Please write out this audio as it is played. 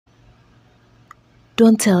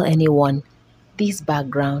Don't tell anyone. This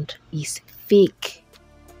background is fake.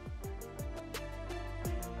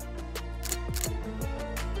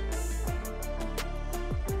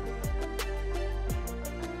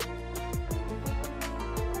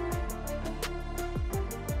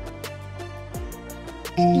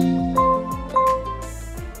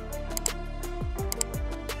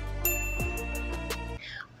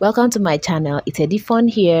 Welcome to my channel. It's Edifon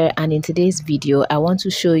here, and in today's video I want to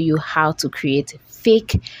show you how to create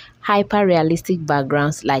fake hyper realistic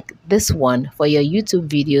backgrounds like this one for your YouTube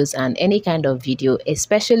videos and any kind of video,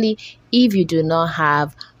 especially if you do not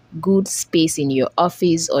have good space in your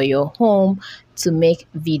office or your home to make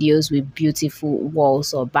videos with beautiful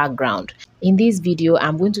walls or background. In this video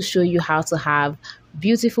I'm going to show you how to have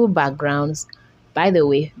beautiful backgrounds, by the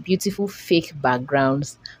way, beautiful fake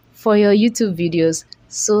backgrounds for your YouTube videos,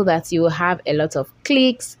 so that you will have a lot of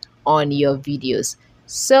clicks on your videos.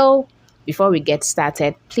 So before we get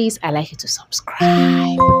started, please, I'd like you to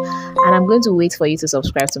subscribe, and I'm going to wait for you to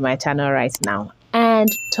subscribe to my channel right now and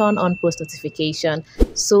turn on post notification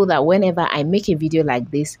so that whenever I make a video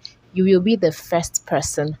like this, you will be the first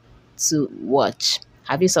person to watch.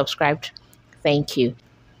 Have you subscribed? Thank you.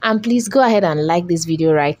 And please go ahead and like this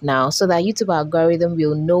video right now so that YouTube algorithm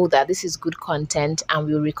will know that this is good content and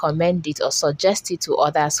will recommend it or suggest it to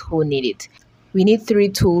others who need it. We need 3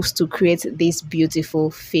 tools to create this beautiful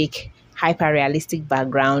fake hyper realistic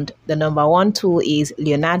background. The number 1 tool is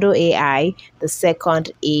Leonardo AI, the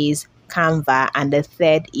second is Canva, and the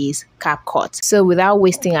third is Capcut. So without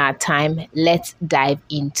wasting our time, let's dive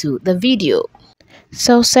into the video.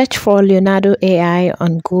 So search for Leonardo AI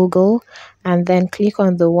on Google and then click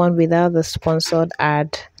on the one without the sponsored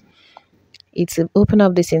ad. It will open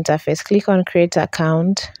up this interface. Click on create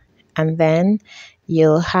account, and then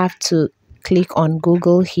you'll have to click on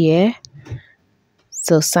Google here.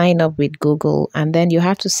 So sign up with Google, and then you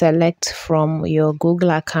have to select from your Google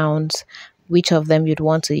account which of them you'd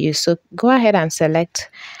want to use. So go ahead and select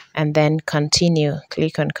and then continue.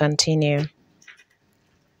 Click on continue.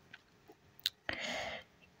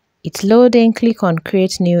 It's loading. Click on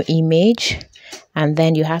create new image, and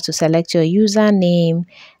then you have to select your username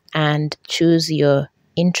and choose your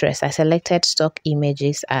interest. I selected stock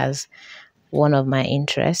images as one of my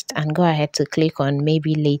interests, and go ahead to click on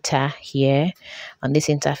maybe later here on this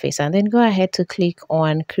interface, and then go ahead to click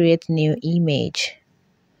on create new image.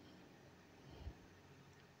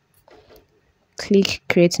 Click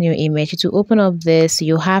create new image. To open up this,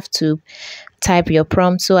 you have to type your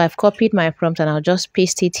prompt. So I've copied my prompt and I'll just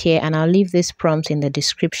paste it here, and I'll leave this prompt in the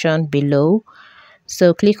description below.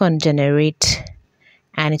 So click on generate,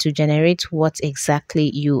 and it will generate what exactly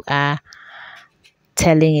you are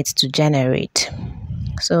telling it to generate.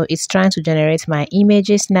 So it's trying to generate my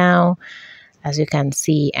images now, as you can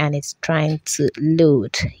see, and it's trying to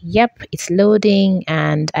load. Yep, it's loading,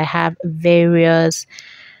 and I have various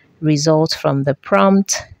results from the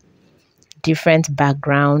prompt, different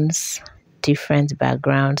backgrounds.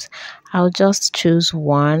 I'll just choose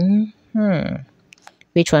one.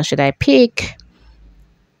 Which one should I pick?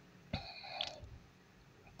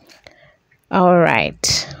 All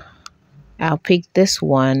right, I'll pick this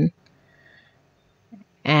one,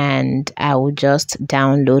 and I will just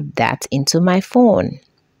download that into my phone.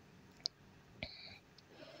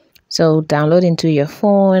 So download into your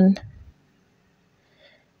phone.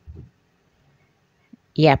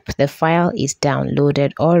 Yep, the file is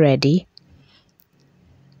downloaded already,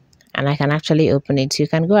 and I can actually open it. You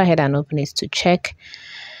can go ahead and open it to check,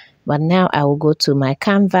 but now I will go to my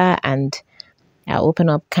Canva and I'll open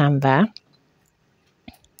up Canva.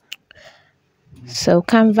 So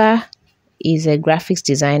Canva is a graphics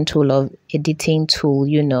design tool or editing tool,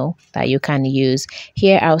 you know, that you can use.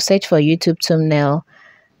 Here I'll search for YouTube thumbnail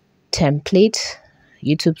template,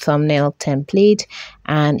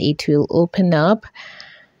 and it will open up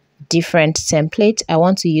different template. I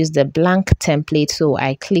want to use the blank template, so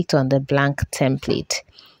I clicked on the blank template,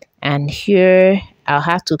 and here I'll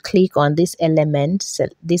have to click on this element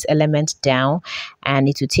down, and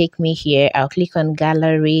it will take me here. I'll click on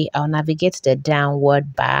gallery. I'll navigate the down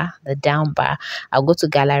bar. I'll go to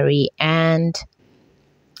gallery, and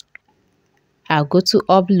I'll go to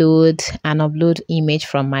upload and upload image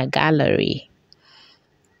from my gallery.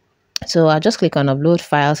 So I'll just click on upload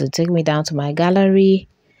files to take me down to my gallery,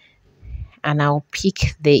 and I'll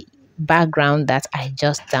pick the background that I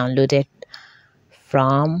just downloaded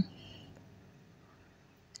from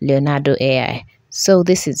Leonardo AI. So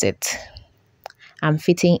this is it. I'm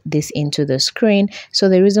fitting this into the screen. So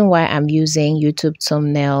the reason why I'm using YouTube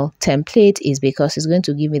thumbnail template is because it's going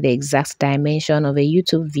to give me the exact dimension of a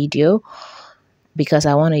YouTube video, because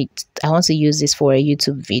I want to use this for a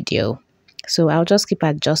YouTube video. So I'll just keep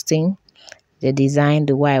adjusting the design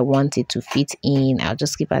the way I want it to fit in. I'll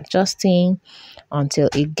just keep adjusting until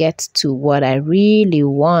it gets to what I really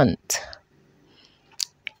want.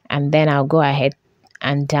 And then I'll go ahead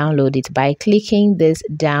and download it by clicking this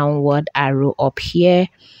downward arrow up here.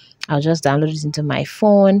 I'll just download it into my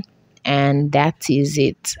phone, and that is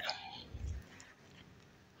it.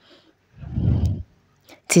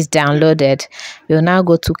 It is downloaded. We'll now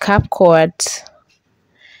go to Capcut.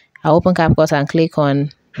 I'll open Capcut and click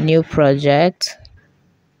on new project,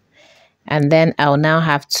 and then I'll now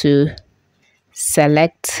have to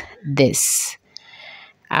select this.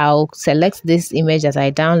 I'll select this image that I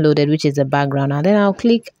downloaded, which is the background, and then I'll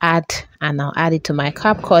click add, and I'll add it to my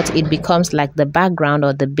Capcut. It becomes like the background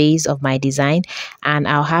or the base of my design, and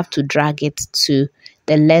I'll have to drag it to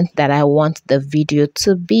the length that I want the video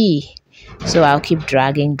to be. So I'll keep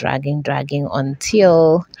dragging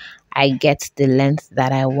until I get the length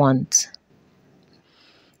that I want.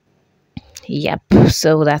 Yep,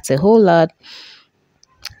 so that's a whole lot.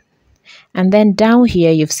 And then down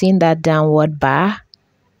here, you've seen that downward bar.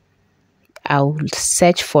 I'll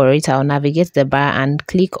search for it. I'll navigate the bar and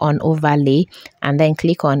click on overlay, and then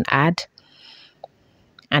click on add,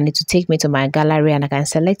 and it will take me to my gallery, and I can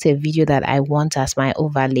select a video that I want as my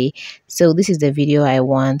overlay. So this is the video I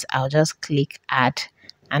want. I'll just click add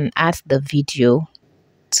and add the video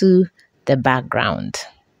to the background.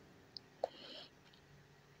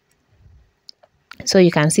 So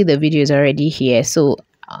you can see the video is already here. So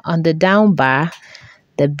on the down bar,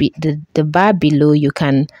 the bar below, you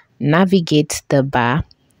can navigate the bar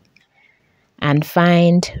and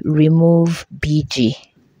find remove BG.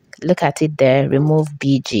 Look at it there, remove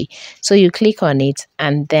BG. So you click on it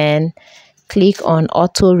and then click on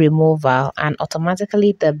auto removal, and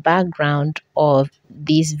automatically the background of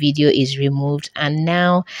this video is removed, and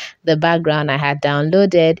now the background I had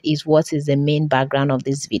downloaded is what is the main background of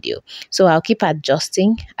this video. So I'll keep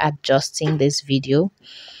adjusting this video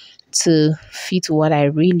to fit what I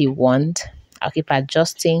really want. I'll keep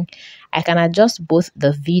adjusting. I can adjust both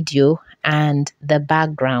the video and the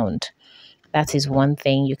background. That is one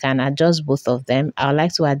thing. You can adjust both of them. I would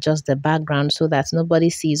like to adjust the background so that nobody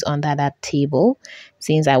sees under that table,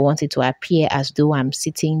 since I want it to appear as though I'm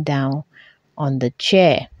sitting down on the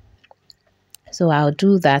chair. So I'll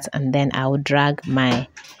do that, and then I'll drag my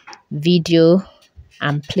video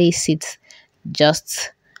and place it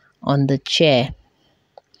just on the chair,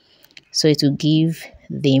 so it will give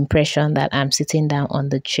the impression that I'm sitting down on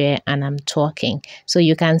the chair and I'm talking. So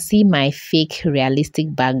you can see my fake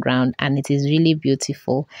realistic background, and it is really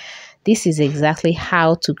beautiful. This is exactly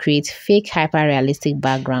how to create fake hyper realistic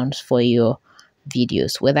backgrounds for your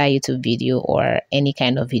videos, whether YouTube video or any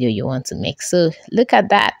kind of video you want to make. So look at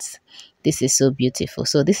that. This is so beautiful.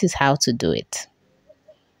 So this is how to do it.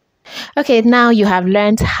 Okay, now you have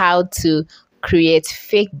learned how to create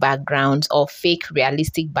fake backgrounds or fake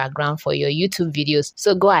realistic background for your YouTube videos.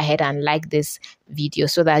 So go ahead and like this video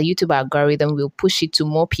so that YouTube algorithm will push it to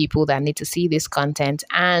more people that need to see this content.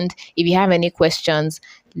 And if you have any questions,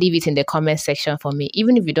 leave it in the comment section for me.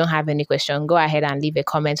 Even if you don't have any question, go ahead and leave a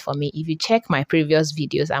comment for me. If you check my previous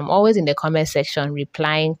videos, I'm always in the comment section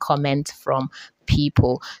replying comments from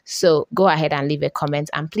people. So go ahead and leave a comment,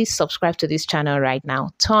 and please subscribe to this channel right now.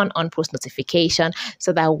 Turn on post notification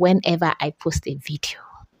so that whenever I post a video,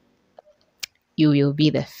 you will be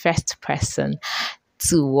the first person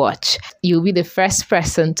to watch. You'll be the first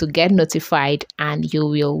person to get notified, and you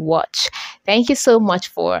will watch. Thank you so much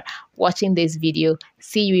for watching this video.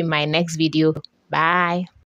 See you in my next video. Bye.